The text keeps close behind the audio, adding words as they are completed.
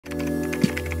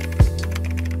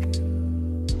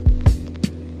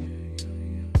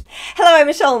Hello, I'm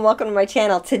Michelle and welcome to my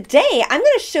channel. Today, I'm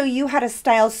going to show you how to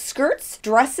style skirts,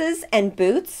 dresses, and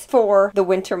boots for the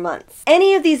winter months.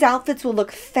 Any of these outfits will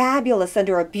look fabulous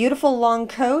under a beautiful long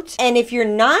coat. And if you're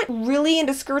not really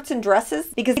into skirts and dresses,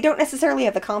 because you don't necessarily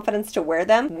have the confidence to wear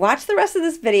them, watch the rest of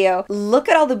this video. Look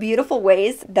at all the beautiful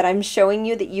ways that I'm showing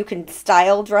you that you can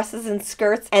style dresses and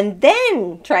skirts, and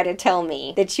then try to tell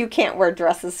me that you can't wear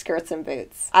dresses, skirts, and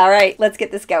boots. All right, let's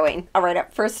get this going. All right,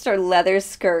 up first are leather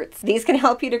skirts. These can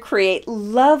help you to create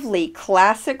lovely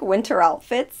classic winter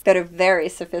outfits that are very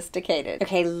sophisticated.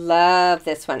 Okay, love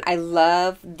this one. I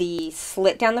love the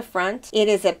slit down the front. It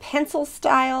is a pencil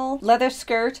style leather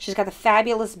skirt. She's got the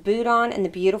fabulous boot on and the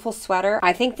beautiful sweater.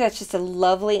 I think that's just a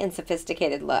lovely and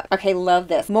sophisticated look. Okay, love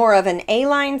this. More of an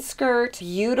A-line skirt,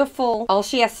 beautiful. All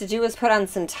she has to do is put on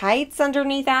some tights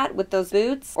underneath that with those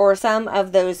boots or some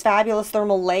of those fabulous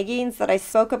thermal leggings that I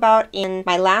spoke about in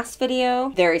my last video.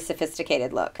 Very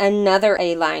sophisticated look. Another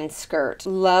A-line skirt.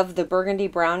 Love the burgundy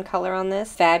brown color on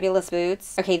this. Fabulous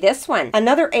boots. Okay, this one.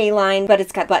 Another A-line, but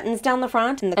it's got buttons down the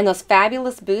front and those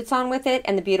fabulous boots on with it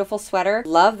and the beautiful sweater.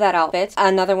 Love that outfit.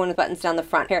 Another one with buttons down the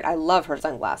front. I love her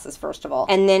sunglasses, first of all.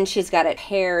 And then she's got it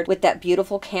paired with that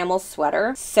beautiful camel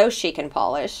sweater. So chic and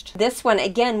polished. This one,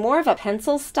 again, more of a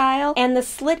pencil style, and the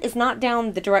slit is not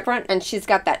down the direct front, and she's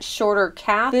got that shorter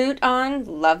calf boot on.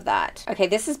 Love that. Okay,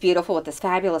 this is beautiful with this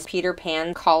fabulous Peter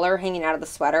Pan collar hanging out of the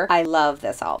sweater. I love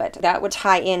this outfit. That would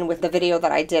tie in with the video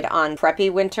that I did on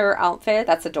preppy winter outfit.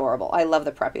 That's adorable. I love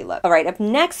the preppy look. All right, up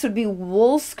next would be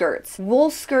wool skirts.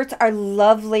 Wool skirts are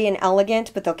lovely and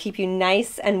elegant, but they'll keep you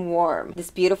nice and warm.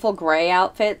 This beautiful gray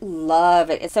outfit,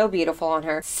 love it. It's so beautiful on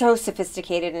her. So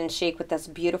sophisticated and chic with those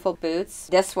beautiful boots.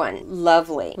 This one,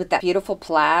 lovely, with that beautiful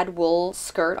plaid wool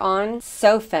skirt on.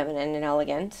 So feminine and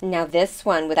elegant. Now this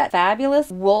one with that fabulous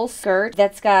wool skirt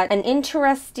that's got an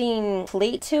interesting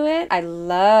pleat to it. I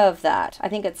love that. I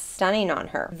think it's stunning on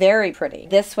her. Very pretty.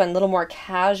 This one, a little more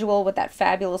casual with that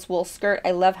fabulous wool skirt.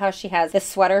 I love how she has the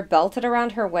sweater belted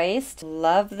around her waist.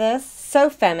 Love this. So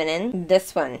feminine.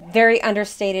 This one, very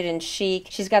understated and chic.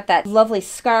 She's got that lovely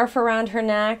scarf around her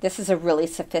neck. This is a really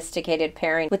sophisticated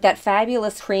pairing with that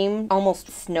fabulous cream,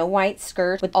 almost Snow White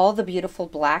skirt with all the beautiful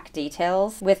black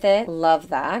details with it. Love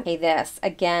that. Okay, this,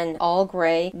 again, all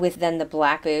gray with then the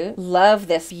black boot. Love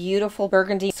this beautiful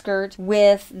burgundy skirt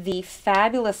with the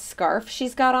fabulous scarf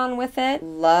she's got on with it.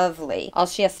 Lovely. All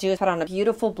she has to do is put on a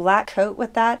beautiful black coat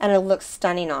with that, and it looks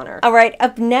stunning on her. All right,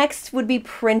 up next would be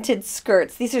printed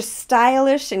skirts. These are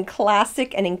stylish and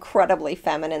classic and incredibly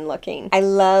feminine looking. I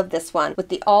love this one with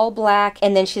the all black,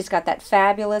 and then she's got that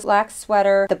fabulous black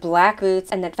sweater, the black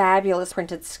boots, and that fabulous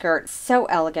printed skirt. So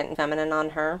elegant and feminine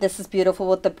on her. This is beautiful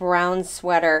with the brown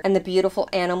sweater and the beautiful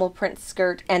animal print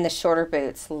skirt and the shorter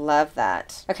boots. Love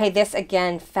that. Okay, this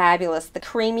again, fabulous. The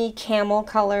creamy camel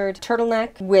colored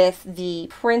turtleneck with the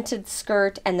printed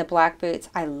skirt and the black boots.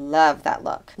 I love that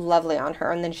look. Lovely on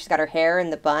her. And then she's got her hair in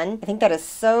the bun. I think that is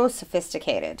so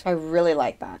sophisticated. I really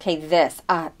like that. Okay, this.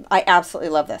 I absolutely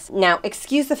love this. Now,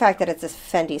 excuse the fact that it's a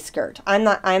Fendi skirt. I'm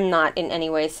not in any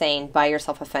way saying buy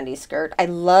yourself a Fendi skirt. I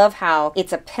love how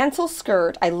it's a pencil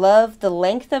skirt. I love the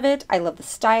length of it. I love the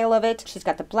style of it. She's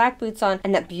got the black boots on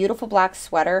and that beautiful black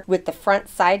sweater with the front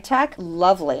side tuck.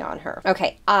 Lovely on her.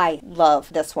 Okay, I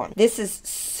love this one. This is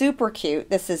super cute.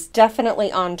 This is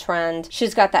definitely on trend.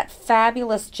 She's got that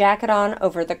fabulous jacket on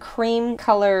over the cream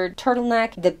colored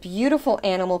turtleneck, the beautiful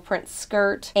animal print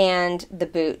skirt, and the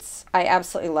boots. I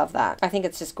absolutely love that. I think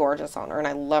it's just gorgeous on her, and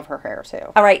I love her hair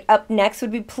too. All right, up next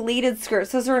would be pleated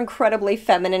skirts. Those are incredibly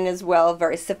feminine as well.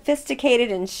 Very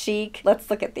sophisticated and chic. Let's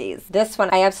look at these. This one,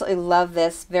 I absolutely love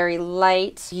this. Very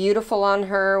light, beautiful on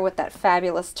her with that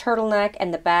fabulous turtleneck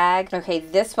and the bag. Okay,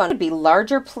 this one would be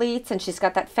larger pleats, and she's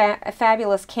got that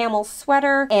fabulous camel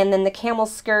sweater, and then the camel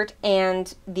skirt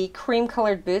and the cream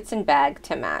colored boots and bag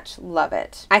to match. Love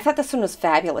it. I thought this one was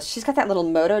fabulous. She's got that little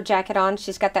moto jacket on.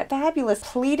 She's got that fabulous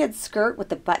pleated skirt with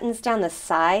the buttons down the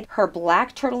side, her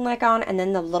black turtleneck on, and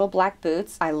then the little black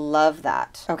boots. I love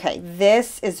that. Okay,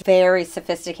 this is very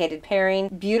sophisticated pairing.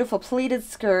 Beautiful pleated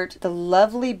skirt, the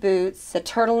lovely boots, the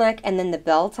turtleneck, and then the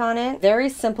belt on it. Very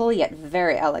simple yet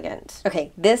very elegant.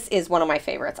 Okay, this is one of my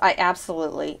favorites. I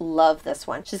absolutely love this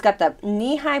one. She's got the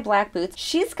knee-high black boots.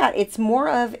 It's more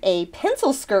of a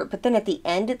pencil skirt, but then at the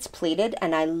end it's pleated,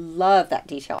 and I love that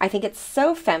detail. I think it's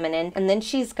so feminine. And then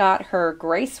she's got her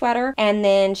gray sweater, and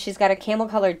then she's got a camel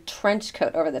colored trench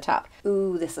coat over the top.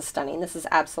 Ooh, this is stunning. This is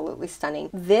absolutely stunning.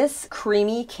 This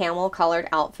creamy camel colored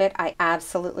outfit, I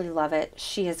absolutely love it.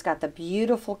 She has got the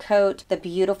beautiful coat, the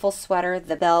beautiful sweater,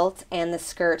 the belt, and the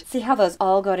skirt. See how those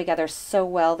all go together so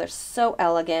well. They're so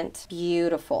elegant.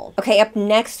 Beautiful. Okay, up up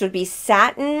next would be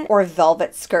satin or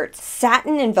velvet skirts.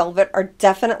 Satin and velvet are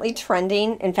definitely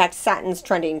trending. In fact, satin's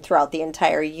trending throughout the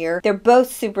entire year. They're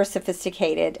both super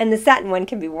sophisticated, and the satin one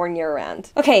can be worn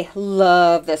year-round. Okay,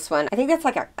 love this one. I think that's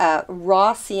like a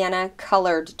raw sienna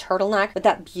colored turtleneck with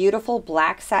that beautiful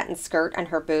black satin skirt and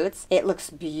her boots. It looks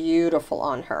beautiful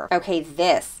on her. Okay,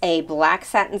 this, a black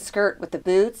satin skirt with the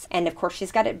boots, and of course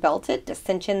she's got it belted to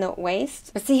cinch in the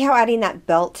waist. But see how adding that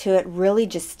belt to it really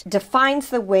just defines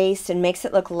the waist and makes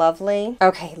it look lovely?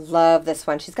 Okay, love this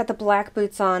one. She's got the black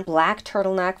boots on, black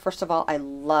turtleneck. First of all, I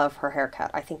love her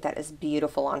haircut. I think that is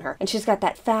beautiful on her. And she's got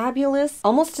that fabulous,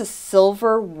 almost a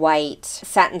silver white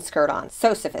satin skirt on.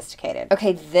 So sophisticated.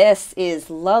 Okay, this is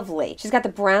lovely. She's got the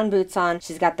brown boots on,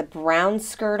 she's got the brown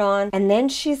skirt on, and then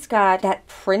she's got that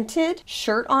printed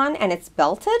shirt on and it's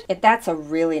belted. That's a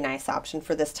really nice option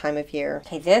for this time of year.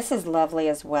 Okay, this is lovely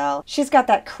as well. She's got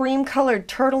that cream colored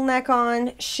turtleneck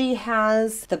on. She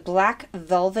has the black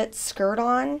velvet skirt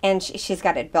on, and she's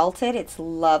got it belted. It's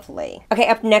lovely. Okay,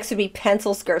 up next would be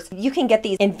pencil skirts. You can get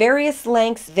these in various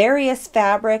lengths, various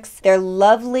fabrics. They're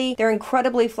lovely. They're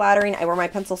incredibly flattering. I wear my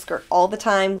pencil skirt all the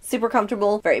time. Super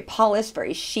comfortable, very polished,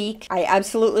 very chic. I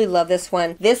absolutely love this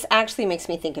one. This actually makes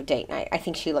me think of date night. I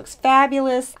think she looks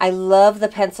fabulous. I love the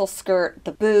pencil skirt,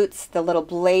 the boots, the little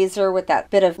blazer with that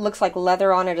bit of, looks like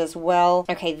leather on it as well.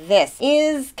 Okay, this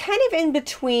is kind of in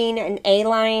between an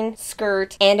A-line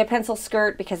skirt and a pencil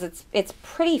skirt because it's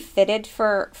pretty fitted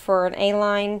for an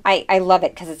A-line. I love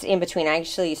it because it's in between. I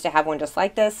actually used to have one just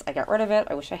like this. I got rid of it.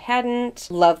 I wish I hadn't.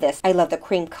 Love this. I love the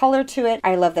cream color to it.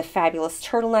 I love the fabulous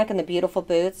turtleneck and the beautiful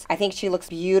boots. I think she looks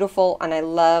beautiful, and I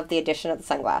love the addition of the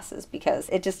sunglasses because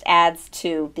it just adds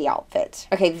to the outfit.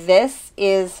 Okay, this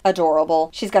is adorable.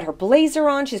 She's got her blazer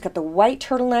on. She's got the white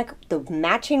turtleneck, the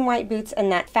matching white boots,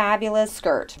 and that fabulous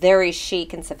skirt. Very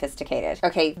chic and sophisticated.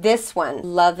 Okay, this one,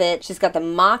 love it. She's got the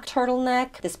mock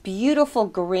turtleneck, this beautiful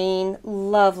green,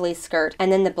 lovely skirt,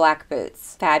 and then the black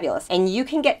boots. Fabulous. And you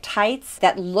can get tights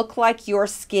that look like your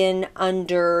skin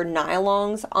under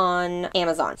nylons on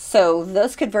Amazon. So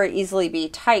those could very easily be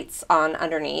tights on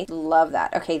underneath. Love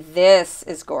that. Okay, this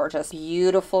is gorgeous.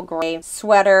 Beautiful gray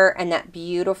sweater and that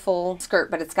beautiful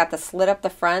skirt, but it's got the slit up the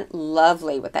front.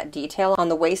 Lovely with that detail on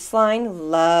the waistline.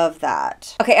 Love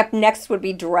that. Okay, up next would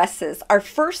be dresses. Our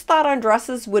first thought on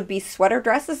dresses would be sweater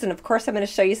dresses, and of course I'm going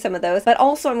to show you some of those, but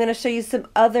also I'm going to show you some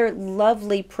other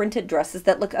lovely printed dresses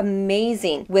that look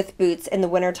amazing with boots in the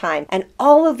wintertime. And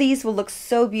all of these will look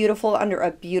so beautiful under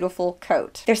a beautiful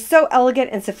coat. They're so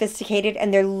elegant and sophisticated,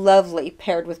 and they're lovely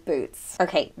paired with boots.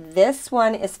 Okay, this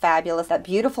one is fabulous. That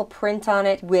beautiful print on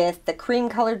it with the cream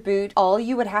colored boot. All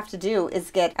you would have to do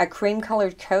is get a cream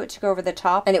colored coat to go over the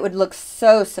top, and it would look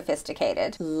so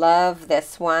sophisticated. Love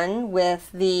this one with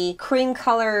the cream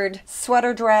colored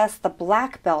sweater dress, the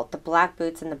black belt, the black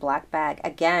boots, and the black bag.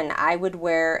 Again, I would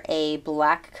wear a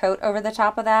black coat over the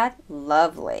top of that.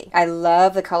 Lovely. I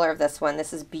love the color of this one.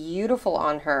 This is beautiful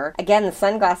on her. Again, the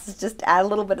sunglasses just add a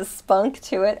little bit of spunk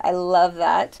to it. I love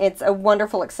that. It's a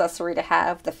wonderful accessory to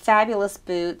have. The fabulous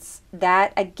boots.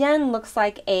 That again looks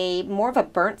like a more of a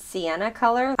burnt sienna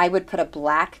color. I would put a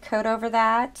black coat over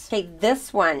that. Okay,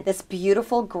 this one, this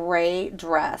beautiful gray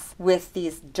dress with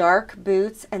these dark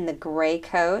boots and the gray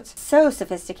coat. So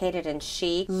sophisticated and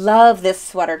chic. Love this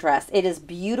sweater dress. It is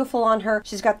beautiful on her.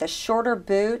 She's got the shorter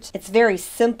boot. It's very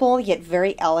simple yet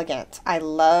very elegant. I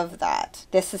love that.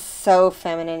 This is so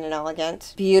feminine and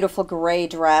elegant. Beautiful gray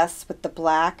dress with the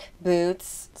black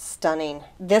boots. Stunning.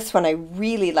 This one I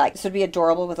really like. This would be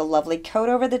adorable with a lovely coat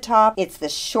over the top. It's the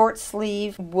short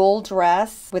sleeve wool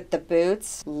dress with the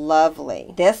boots.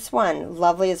 Lovely. This one,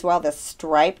 lovely as well. This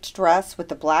striped dress with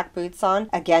the black boots on.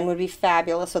 Again, would be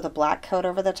fabulous with a black coat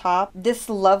over the top. This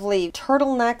lovely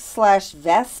turtleneck slash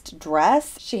vest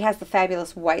dress. She has the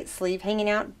fabulous white sleeve hanging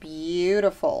out.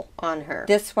 Beautiful on her.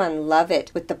 This one, love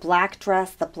it. With the black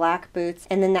dress, the black boots,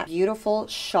 and then that beautiful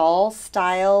shawl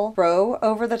style row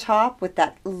over the top with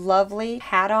that lovely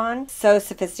hat on. So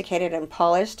sophisticated and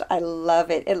polished. I love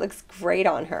it. It looks great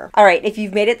on her. All right, if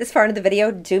you've made it this far into the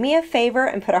video, do me a favor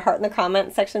and put a heart in the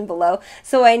comment section below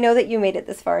so I know that you made it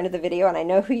this far into the video and I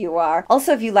know who you are.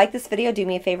 Also, if you like this video, do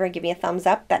me a favor and give me a thumbs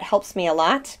up. That helps me a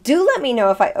lot. Do let me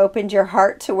know if I opened your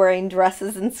heart to wearing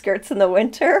dresses and skirts in the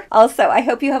winter. Also, I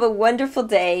hope you have a wonderful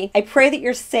day. I pray that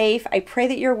you're safe. I pray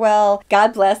that you're well.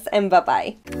 God bless and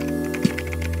bye-bye.